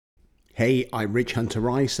Hey, I'm Rich Hunter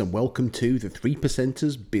Rice, and welcome to the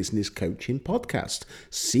 3%ers Business Coaching Podcast,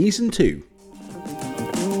 Season 2.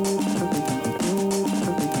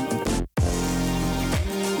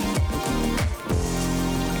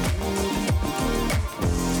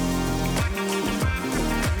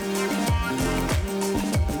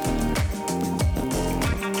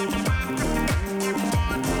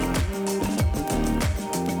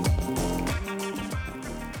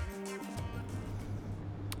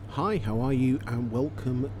 Hi, how are you? And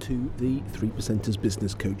welcome to the 3%ers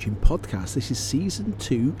Business Coaching Podcast. This is Season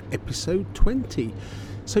 2, Episode 20.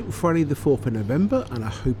 So, Friday the 4th of November, and I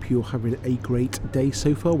hope you're having a great day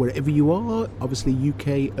so far, wherever you are. Obviously,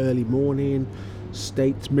 UK, early morning,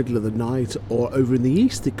 States, middle of the night, or over in the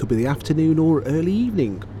East, it could be the afternoon or early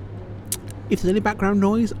evening. If there's any background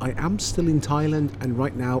noise, I am still in Thailand, and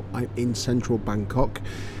right now I'm in central Bangkok,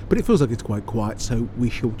 but it feels like it's quite quiet, so we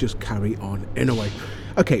shall just carry on anyway.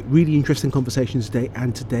 Okay, really interesting conversation today,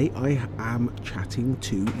 and today I am chatting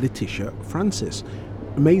to Leticia Francis.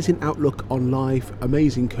 Amazing outlook on life,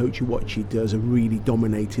 amazing coach in what she does, and really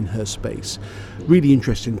dominating her space. Really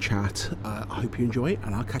interesting chat. I hope you enjoy it,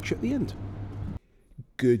 and I'll catch you at the end.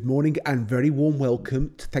 Good morning and very warm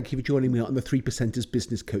welcome. Thank you for joining me on the 3%ers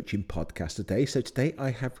Business Coaching Podcast today. So today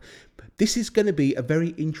this is going to be a very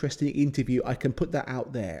interesting interview. I can put that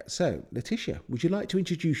out there. So Leticia, would you like to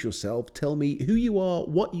introduce yourself? Tell me who you are,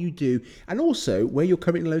 what you do, and also where you're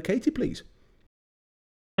currently located, please.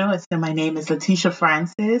 Sure. So my name is Leticia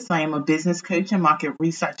Francis. I am a business coach and market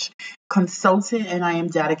research consultant, and I am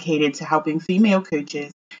dedicated to helping female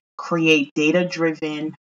coaches create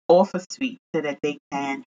data-driven offer suites so that they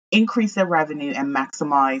can increase their revenue and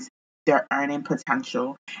maximize their earning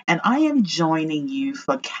potential. And I am joining you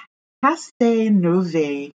for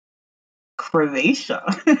Castelnove, Croatia.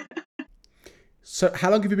 So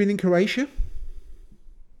how long have you been in Croatia?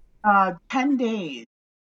 10 days.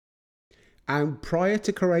 And prior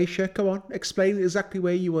to Croatia, come on, explain exactly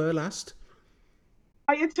where you were last.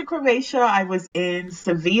 Prior to Croatia, I was in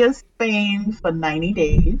Sevilla, Spain for 90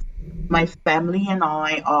 days. My family and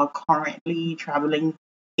I are currently traveling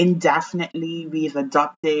indefinitely. We've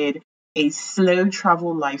adopted a slow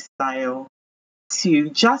travel lifestyle to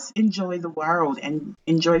just enjoy the world and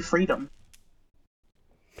enjoy freedom.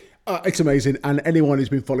 It's amazing, and anyone who's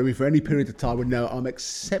been following me for any period of time would know I'm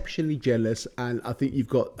exceptionally jealous, and I think you've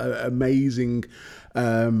got an amazing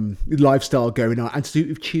lifestyle going on, and to do it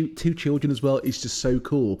with two children as well is just so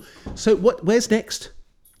cool. So, where's next?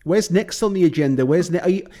 Where's next on the agenda?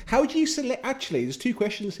 How do you select? Actually, there's two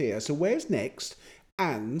questions here. So, where's next,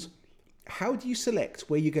 and how do you select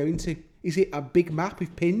where you're going to? Is it a big map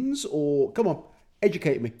with pins, or come on,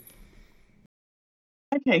 educate me?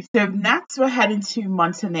 Okay, so next we're heading to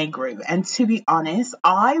Montenegro. And to be honest,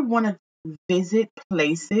 I want to visit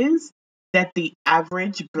places that the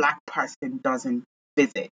average Black person doesn't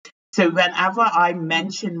visit. So whenever I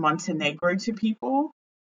mention Montenegro to people,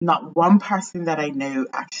 not one person that I know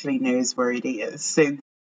actually knows where it is. So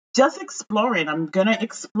just exploring. I'm going to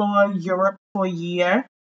explore Europe for a year,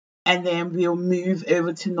 and then we'll move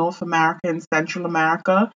over to North America and Central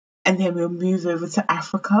America, and then we'll move over to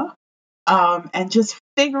Africa, and just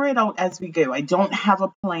figure it out as we go. I don't have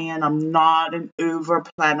a plan. I'm not an over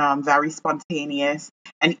planner. I'm very spontaneous.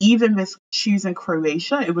 And even with choosing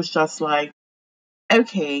Croatia, it was just like,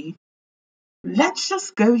 okay, let's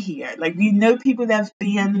just go here. Like, we know people that have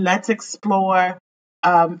been, let's explore.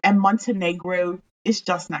 And Montenegro is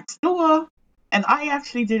just next door. And I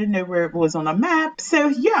actually didn't know where it was on a map. So,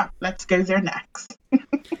 yeah, let's go there next.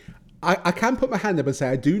 I can put my hand up and say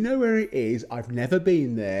I do know where it is. I've never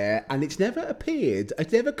been there, and it's never appeared.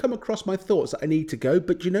 It's never come across my thoughts that I need to go.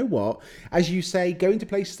 But you know what? As you say, going to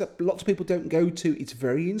places that lots of people don't go to, it's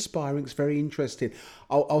very inspiring. It's very interesting.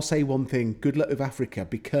 I'll say one thing: good luck with Africa,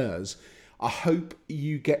 because I hope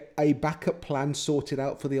you get a backup plan sorted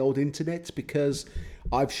out for the old internet, because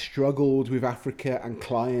I've struggled with Africa and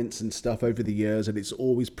clients and stuff over the years, and it's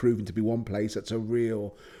always proven to be one place that's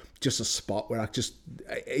just a spot where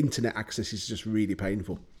internet access is just really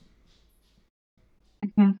painful.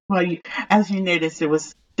 Well, as you noticed, it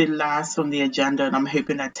was the last on the agenda, and I'm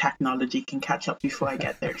hoping that technology can catch up before I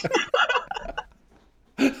get there.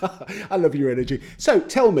 I love your energy. So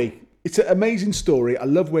tell me, it's an amazing story. I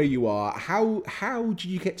love where you are. How did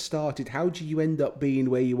you get started? How did you end up being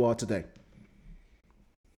where you are today?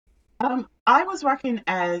 I was working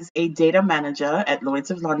as a data manager at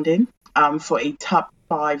Lloyd's of London, for a top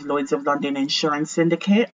five Lloyd's of London insurance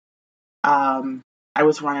syndicate. Um, I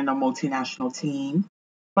was running a multinational team,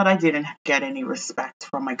 but I didn't get any respect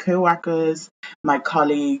from my coworkers, my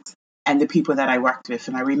colleagues. and the people that I worked with.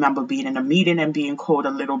 And I remember being in a meeting and being called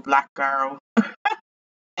a little black girl.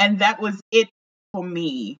 And that was it for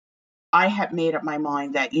me. I had made up my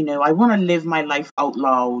mind that, I want to live my life out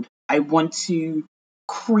loud. I want to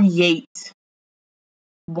create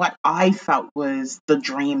what I felt was the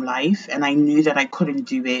dream life. And I knew that I couldn't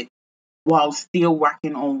do it while still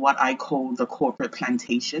working on what I call the corporate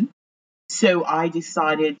plantation. So I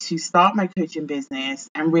decided to start my coaching business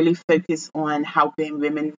and really focus on helping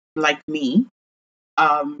women like me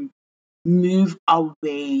um, move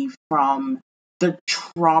away from the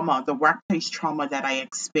trauma, the workplace trauma that I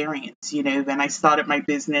experienced. When I started my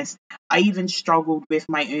business, I even struggled with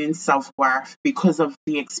my own self worth because of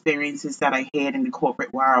the experiences that I had in the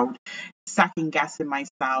corporate world, second guessing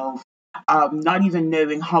myself, not even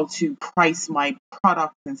knowing how to price my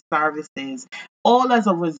products and services, all as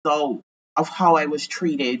a result of how I was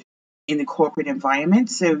treated in the corporate environment.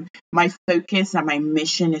 So my focus and my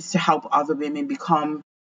mission is to help other women become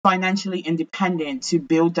financially independent, to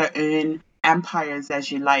build their own empires, as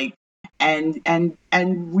you like, and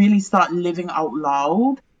really start living out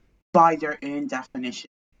loud by their own definition.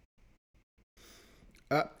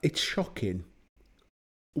 It's shocking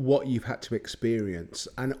what you've had to experience,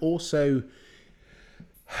 and also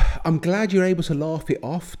I'm glad you're able to laugh it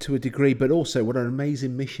off to a degree, but also what an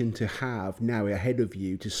amazing mission to have now ahead of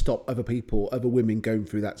you to stop other people, other women going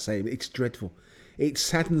through that same. It's dreadful. It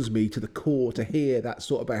saddens me to the core to hear that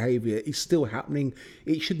sort of behaviour is still happening.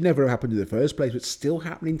 It should never have happened in the first place, but it's still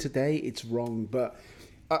happening today. It's wrong, but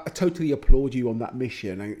I totally applaud you on that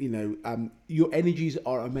mission. And your energies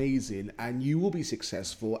are amazing, and you will be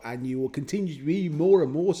successful, and you will continue to be more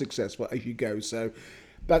and more successful as you go. So,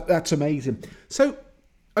 that's amazing. So,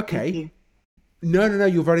 Thank okay. you. No,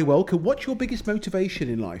 you're very welcome. What's your biggest motivation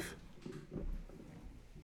in life?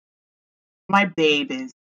 My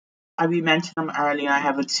babies. We mentioned them earlier. I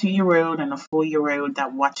have a 2-year old and a 4-year old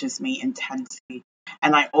that watches me intensely.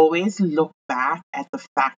 And I always look back at the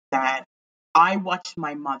fact that I watched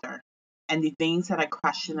my mother, and the things that I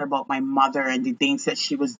questioned about my mother and the things that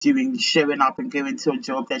she was doing, showing up and going to a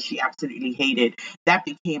job that she absolutely hated, that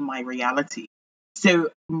became my reality. So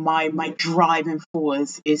my driving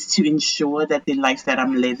force is to ensure that the life that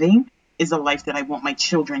I'm living is a life that I want my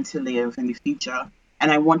children to live in the future.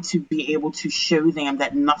 And I want to be able to show them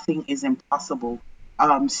that nothing is impossible.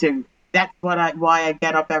 So that's why I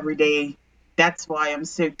get up every day. That's why I'm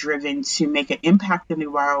so driven to make an impact in the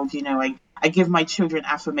world. I give my children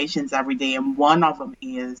affirmations every day, and one of them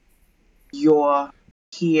is, "You're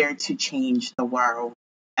here to change the world."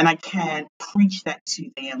 And I can't preach that to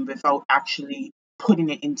them without actually putting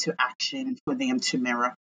it into action for them to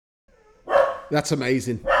mirror. That's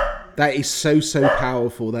amazing. That is so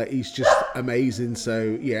powerful. That is just amazing.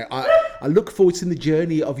 So yeah, I look forward to the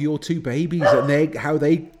journey of your two babies and how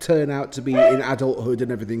they turn out to be in adulthood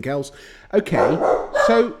and everything else. Okay,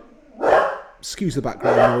 so excuse the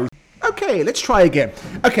background noise. Okay, let's try again.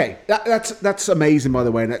 Okay, that's amazing, by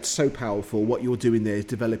the way, and that's so powerful. What you're doing there is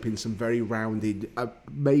developing some very rounded,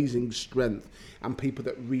 amazing strength, and people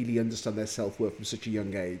that really understand their self worth from such a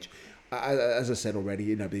young age. As I said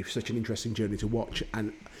already, it's such an interesting journey to watch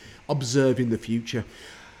and observe in the future.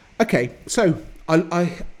 Okay, so I'm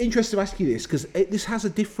interested to ask you this because this has a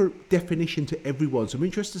different definition to everyone. So I'm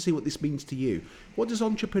interested to see what this means to you. What does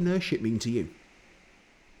entrepreneurship mean to you?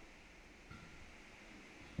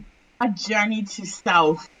 A journey to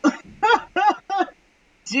self.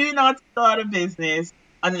 Do not start a business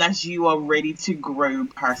unless you are ready to grow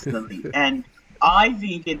personally. And I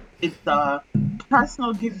think it's a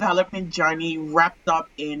personal development journey wrapped up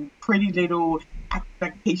in pretty little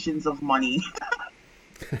expectations of money.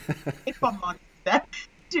 If I'm honest, that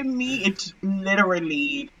to me, it's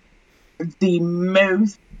literally the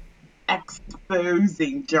most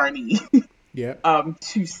exposing journey Yeah.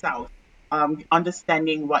 to self.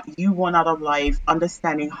 Understanding what you want out of life,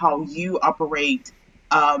 understanding how you operate,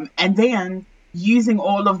 and then using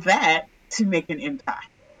all of that to make an impact.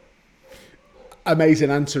 Amazing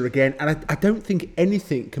answer again. And I don't think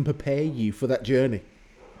anything can prepare you for that journey.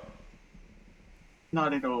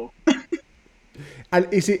 Not at all.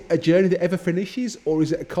 And is it a journey that ever finishes, or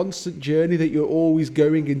is it a constant journey that you're always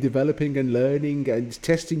going and developing and learning and it's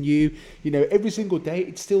testing you? Every single day,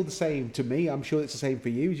 it's still the same to me. I'm sure it's the same for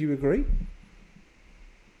you. Do you agree?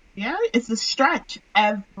 Yeah, it's a stretch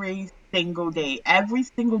every single day. Every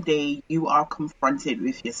single day, you are confronted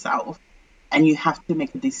with yourself, and you have to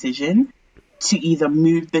make a decision to either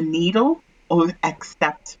move the needle or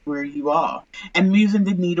accept where you are. And moving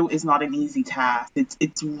the needle is not an easy task.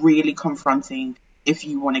 It's really confronting if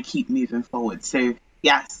you want to keep moving forward. So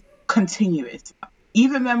yes, continuous.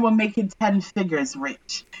 Even when we're making 10 figures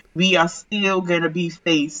rich, we are still going to be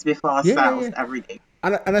faced with Yeah, yeah, ourselves yeah. every day.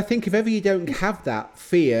 And I think if ever you don't have that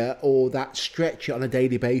fear or that stretch on a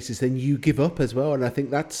daily basis, then you give up as well. And I think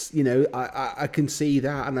that's, I can see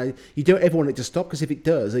that. And you don't ever want it to stop, because if it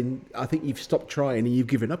does, then I think you've stopped trying and you've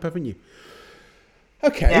given up, haven't you? Yeah.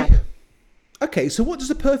 Okay. Okay, so what does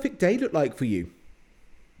a perfect day look like for you?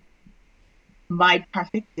 My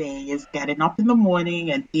perfect day is getting up in the morning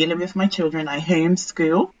and dealing with my children. I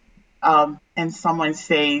homeschool. And someone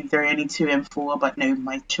say they're only 2 and 4, but no,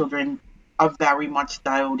 my children are very much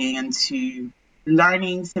dialed into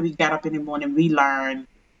learning. So we get up in the morning, we learn,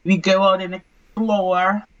 we go out and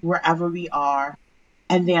explore wherever we are.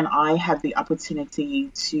 And then I have the opportunity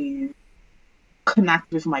to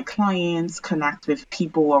connect with my clients, connect with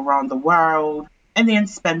people around the world, and then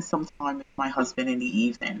spend some time with my husband in the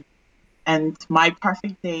evening. And my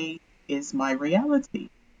perfect day is my reality.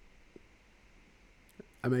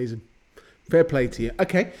 Amazing. Fair play to you.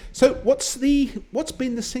 Okay, so what's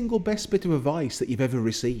been the single best bit of advice that you've ever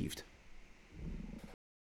received?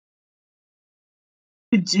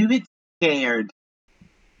 To do it scared.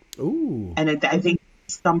 Ooh. And I think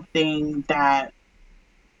it's something that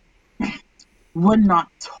we're not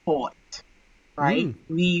taught, right? Mm.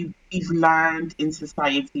 We've learned in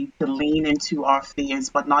society to lean into our fears,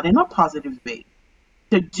 but not in a positive way.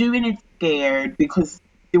 So doing it scared, because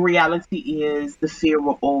the reality is the fear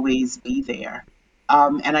will always be there.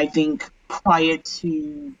 And I think prior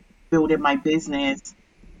to building my business,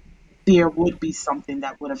 fear would be something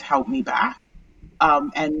that would have held me back.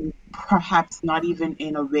 And perhaps not even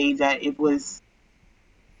in a way that it was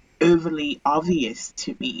overly obvious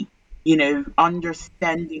to me.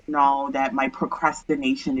 Understanding now that my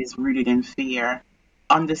procrastination is rooted in fear,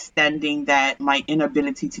 understanding that my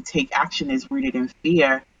inability to take action is rooted in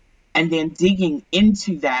fear, and then digging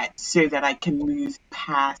into that so that I can move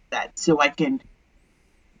past that, so I can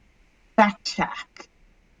fact check,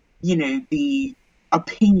 the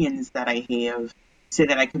opinions that I have so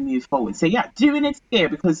that I can move forward. So yeah, doing it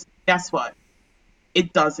scared, because guess what?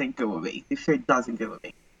 It doesn't go away. The fear doesn't go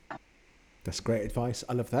away. That's great advice.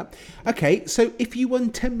 I love that. Okay, so if you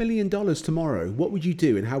won $10 million tomorrow, what would you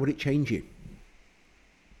do and how would it change you?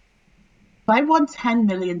 If I won $10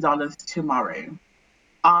 million tomorrow,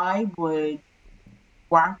 I would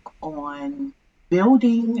work on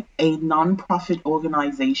building a nonprofit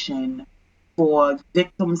organization for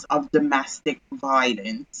victims of domestic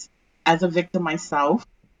violence. As a victim myself,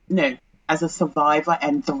 no, as a survivor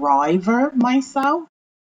and thriver myself,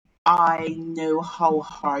 I know how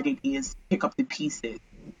hard it is to pick up the pieces.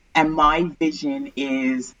 And my vision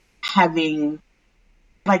is having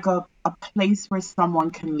like a place where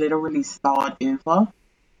someone can literally start over,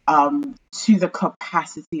 to the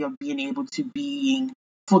capacity of being able to being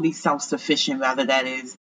fully self-sufficient, whether that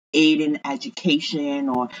is aiding education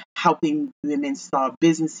or helping women start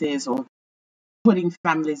businesses or putting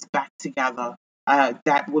families back together.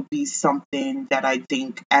 That would be something that I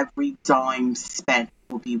think every dime spent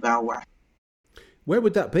will be well worth. Where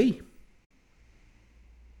would that be?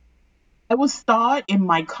 I will start in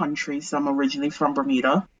my country, so I'm originally from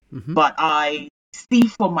Bermuda, Hmm. but I see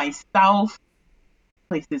for myself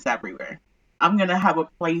places everywhere. I'm gonna have a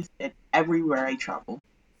place at everywhere I travel.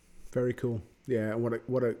 Very cool. Yeah, and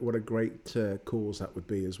what a great cause that would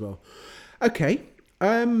be as well. Okay.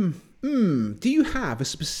 Do you have a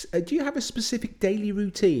specific daily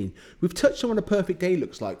routine? We've touched on what a perfect day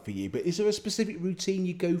looks like for you, but is there a specific routine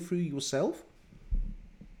you go through yourself?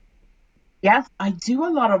 Yes, I do a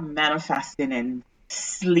lot of manifesting and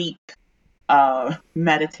sleep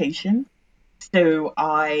meditation. So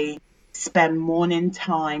I spend morning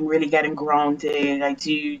time really getting grounded. I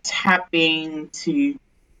do tapping to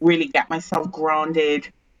really get myself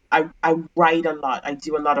grounded. I write a lot. I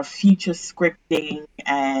do a lot of future scripting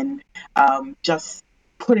and just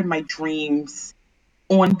putting my dreams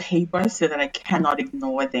on paper so that I cannot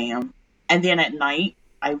ignore them. And then at night,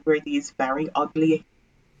 I wear these very ugly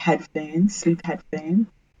headphones, sleep headphones,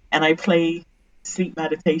 and I play sleep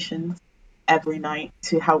meditations every night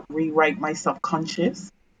to help rewrite my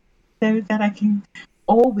subconscious so that I can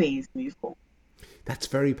always move forward. That's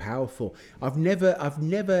very powerful. I've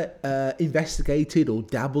never investigated or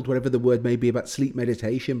dabbled, whatever the word may be, about sleep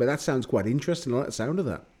meditation, but that sounds quite interesting. I like the sound of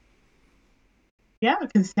that. Yeah, I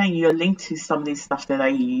can send you a link to some of these stuff that I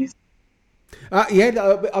use. Yeah,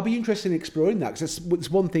 no, I'll be interested in exploring that because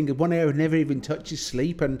it's one thing. One area I've never even touched is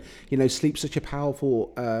sleep, and sleep's such a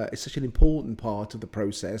powerful, it's such an important part of the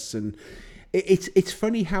process, and It's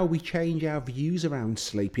funny how we change our views around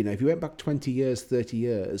sleep. You know, if you went back 20 years, 30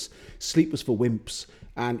 years, sleep was for wimps.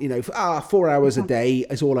 And, you know, 4 hours a day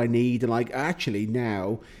is all I need. And like, actually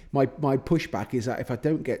now, my pushback is that if I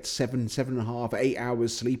don't get 7.5, 8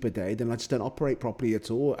 hours sleep a day, then I just don't operate properly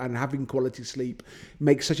at all. And having quality sleep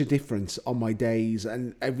makes such a difference on my days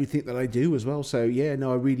and everything that I do as well. So yeah,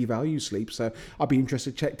 no, I really value sleep. So I'll be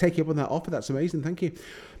interested to take you up on that offer. That's amazing. Thank you.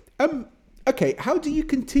 Okay, how do you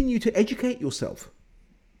continue to educate yourself?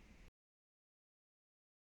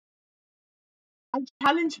 I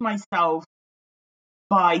challenge myself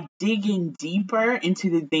by digging deeper into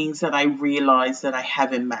the things that I realize that I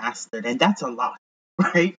haven't mastered, and that's a lot,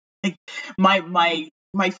 right? Like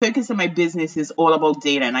my focus in my business is all about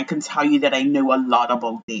data, and I can tell you that I know a lot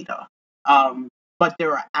about data. Um, but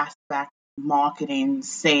there are aspects, marketing,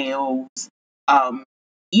 sales, um,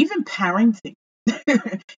 even parenting,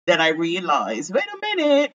 that I realize, wait a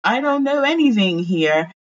minute, I don't know anything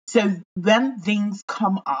here. So when things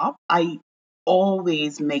come up, I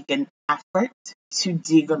always make an effort to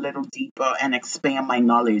dig a little deeper and expand my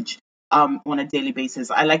knowledge on a daily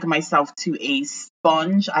basis. I like myself to a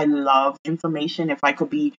sponge. I love information. If I could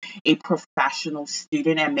be a professional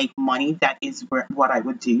student and make money, that is what I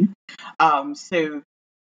would do. So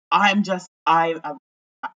I'm just,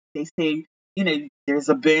 they say, there's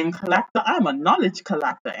a boon collector. I'm a knowledge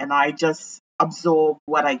collector, and I just absorb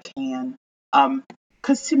what I can.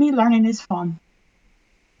 Because to me, learning is fun.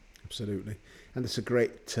 Absolutely. And it's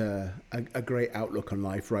a a great outlook on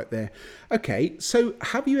life right there. Okay, so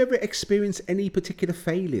have you ever experienced any particular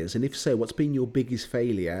failures? And if so, what's been your biggest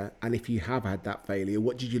failure? And if you have had that failure,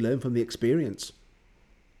 what did you learn from the experience?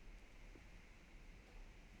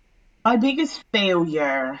 My biggest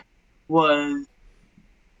failure was,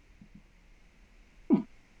 hmm,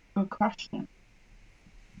 good question.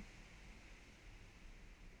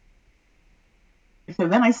 So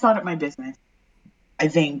then I started my business. I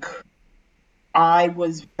think I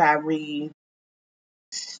was very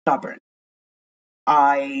stubborn.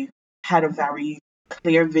 I had a very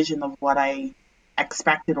clear vision of what I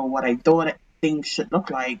expected or what I thought things should look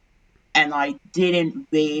like, and I didn't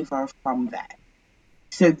waver from that.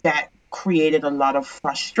 So that created a lot of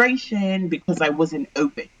frustration because I wasn't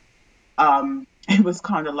open. It was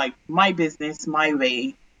kind of like my business, my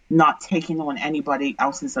way, not taking on anybody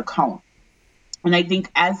else's account. And I think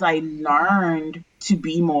as I learned to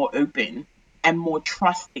be more open and more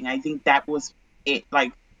trusting, I think that was it.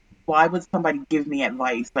 Like, why would somebody give me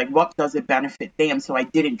advice? Like, what does it benefit them? So I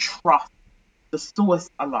didn't trust the source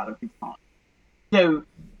a lot of the time. So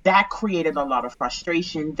that created a lot of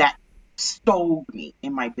frustration that stalled me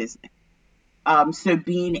in my business. So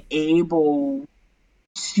being able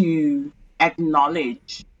to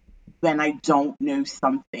acknowledge when I don't know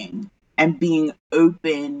something and being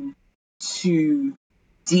open to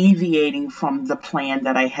deviating from the plan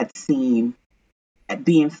that I had seen,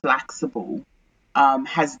 being flexible,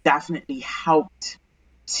 has definitely helped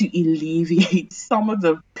to alleviate some of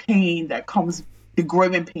the pain that comes, the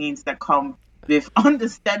growing pains that come with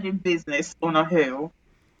understanding business on a whole.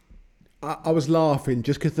 I was laughing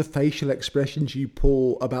just because the facial expressions you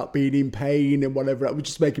pull about being in pain and whatever, it was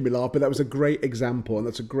just making me laugh. But that was a great example, and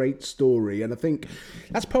that's a great story. And I think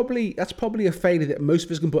that's probably a failure that most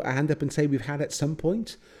of us can put our hand up and say we've had at some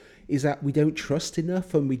point. Is that we don't trust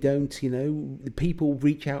enough, and we don't, the people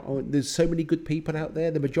reach out. There's so many good people out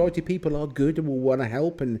there. The majority of people are good and will want to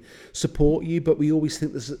help and support you, but we always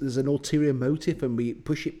think there's an ulterior motive, and we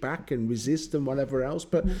push it back and resist and whatever else.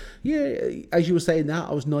 But yeah, as you were saying that,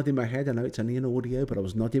 I was nodding my head. I know it's only an audio, but I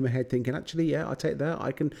was nodding my head, thinking, actually, yeah, I take that.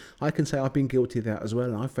 I can say I've been guilty of that as well,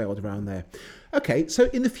 and I failed around there. Okay, so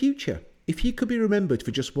in the future, if you could be remembered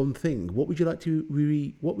for just one thing, what would you like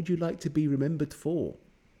to be remembered for?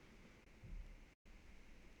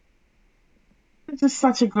 This is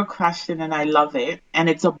such a good question and I love it. And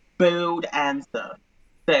it's a bold answer.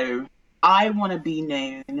 So I want to be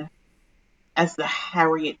known as the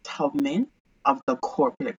Harriet Tubman of the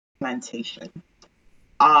corporate plantation.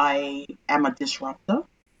 I am a disruptor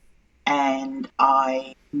and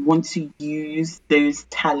I want to use those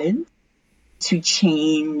talents to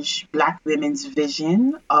change Black women's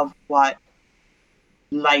vision of what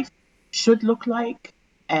life should look like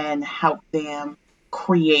and help them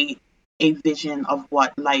create a vision of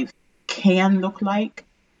what life can look like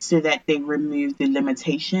so that they remove the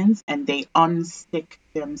limitations and they unstick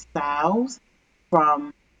themselves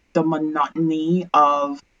from the monotony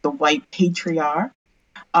of the white patriarch,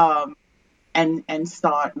 um, and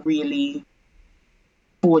start really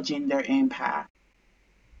forging their own path.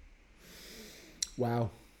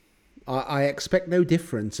 Wow. I expect no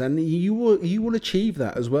difference, and you will achieve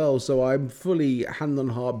that as well. So I'm fully hand on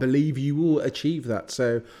heart believe you will achieve that.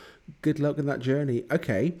 So good luck in that journey.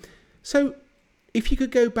 Okay, so if you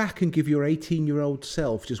could go back and give your 18-year-old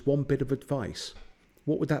self just one bit of advice,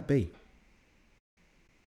 what would that be?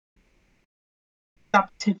 Stop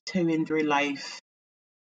tiptoeing through life,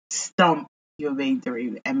 stomp your way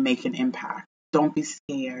through and make an impact. Don't be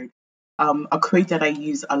scared. A quote that I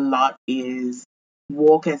use a lot is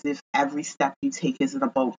walk as if every step you take is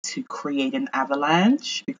about to create an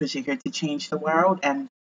avalanche because you're here to change the world. And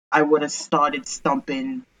I would have started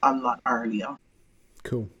stomping a lot earlier.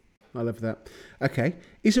 Cool. I love that. Okay.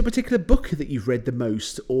 Is there a particular book that you've read the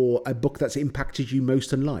most or a book that's impacted you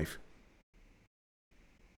most in life?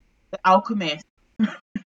 The Alchemist.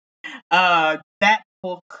 That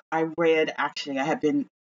book I read actually, I have been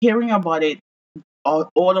hearing about it all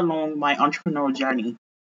along my entrepreneurial journey.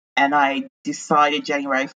 And I decided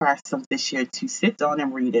January 1st of this year to sit down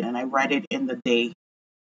and read it. And I read it in the day.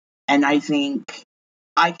 And I think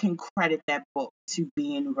I can credit that book to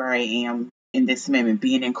being where I am in this moment,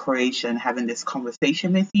 being in Croatia and having this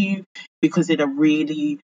conversation with you, because it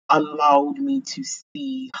really allowed me to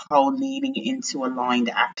see how leading into aligned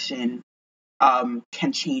action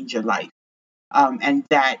can change your life. And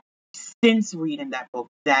that since reading that book,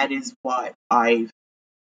 that is what I've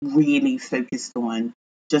really focused on,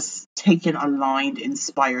 just taking aligned,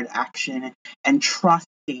 inspired action and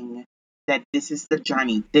trusting that this is the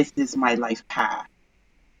journey, this is my life path.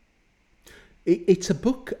 It's a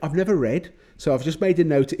book I've never read, so I've just made a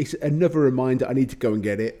note. It's another reminder I need to go and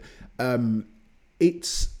get it.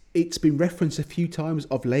 It's been referenced a few times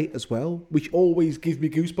of late as well, which always gives me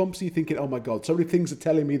goosebumps. You're thinking, oh my god, so many things are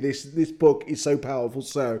telling me this book is so powerful.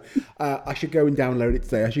 So I should go and download it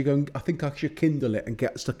today. I should go. I think I should Kindle it and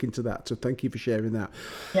get stuck into that. So thank you for sharing that.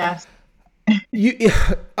 Yes.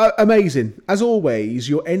 Amazing as always.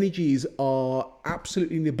 Your energies are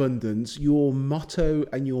absolutely in abundance. Your motto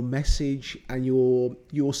and your message and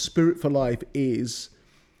your spirit for life is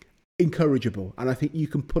encourageable, and I think you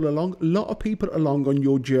can pull along a lot of people along on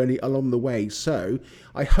your journey along the way. So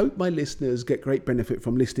I hope my listeners get great benefit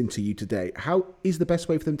from listening to you today. How is the best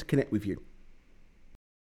way for them to connect with you?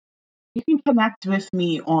 You can connect with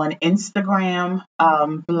me on Instagram.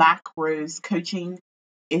 Black Rose Coaching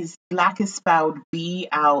is Black is spelled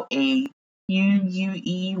Blaquue,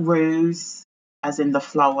 Rose, as in the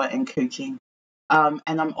flower, and coaching. And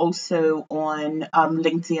I'm also on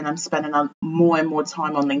LinkedIn. I'm spending more and more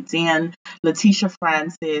time on LinkedIn. Leticia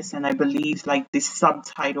Francis, and I believe like the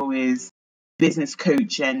subtitle is business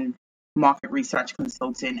coach and market research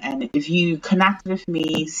consultant. And if you connect with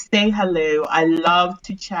me, say hello. I love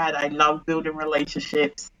to chat. I love building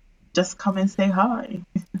relationships. Just come and say hi.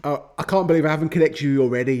 I can't believe I haven't connected you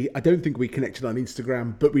already. I don't think we connected on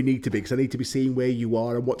Instagram, but we need to be, because I need to be seeing where you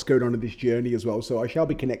are and what's going on in this journey as well. So I shall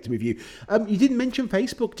be connecting with you. You didn't mention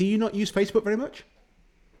Facebook. Do you not use Facebook very much?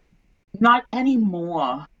 Not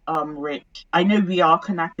anymore, Rich. I know we are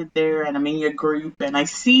connected there and I'm in your group and I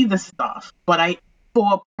see the stuff, but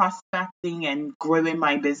for prospecting and growing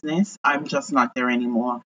my business, I'm just not there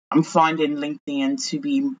anymore. I'm finding LinkedIn to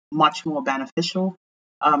be much more beneficial.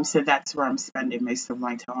 So that's where I'm spending most of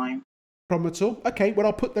my time. Problem at all. Okay, well,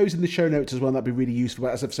 I'll put those in the show notes as well. That'd be really useful.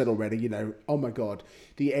 As I've said already, oh my God,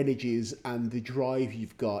 the energies and the drive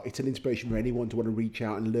you've got. It's an inspiration for anyone to want to reach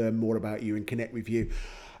out and learn more about you and connect with you.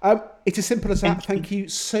 It's as simple as that. Thank you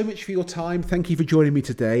so much for your time. Thank you for joining me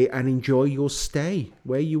today, and enjoy your stay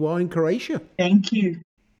where you are in Croatia. Thank you.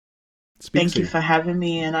 Speak Thank you soon. for having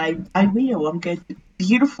me. And I will. I'm good.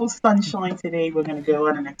 Beautiful sunshine today. We're going to go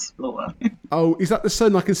on and explore. Oh, is that the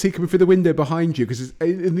sun I can see coming through the window behind you? Because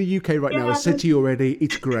in the UK right now, I Yes. said to you already,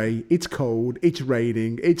 it's grey, it's cold, it's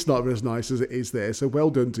raining, it's not as nice as it is there. So well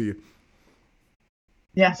done to you.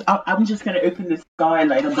 Yes, I'm just going to open the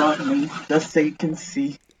skylight above me just so you can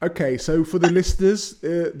see. Okay, so for the listeners,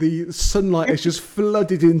 the sunlight has just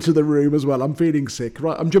flooded into the room as well. I'm feeling sick.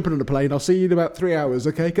 Right, I'm jumping on a plane. I'll see you in about 3 hours,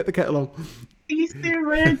 okay? Get the kettle on. Peace,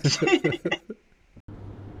 Rich.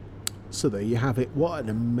 So there you have it. What an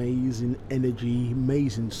amazing energy,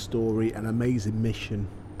 amazing story, and amazing mission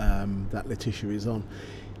that Leticia is on.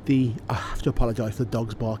 I have to apologise for the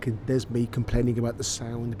dogs barking. There's me complaining about the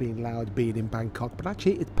sound being loud, being in Bangkok, but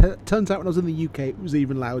actually it turns out when I was in the UK it was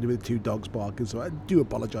even louder with 2 dogs barking, so I do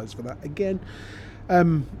apologise for that again.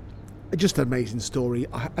 Just an amazing story.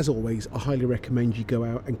 As always, I highly recommend you go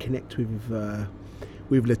out and connect with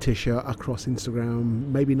Leticia across Instagram,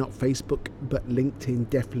 maybe not Facebook, but LinkedIn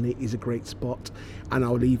definitely is a great spot, and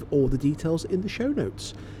I'll leave all the details in the show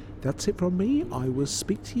notes. That's it from me. I will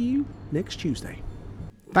speak to you next Tuesday.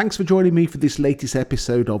 Thanks for joining me for this latest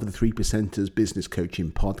episode of the 3%ers Business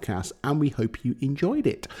Coaching Podcast, and we hope you enjoyed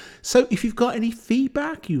it. So if you've got any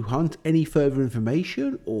feedback, you want any further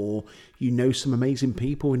information, or you know some amazing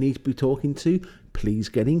people we need to be talking to, please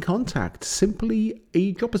get in contact. Simply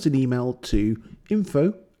drop us an email to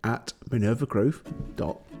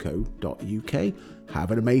info@minervagrowth.co.uk.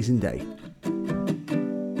 Have an amazing day.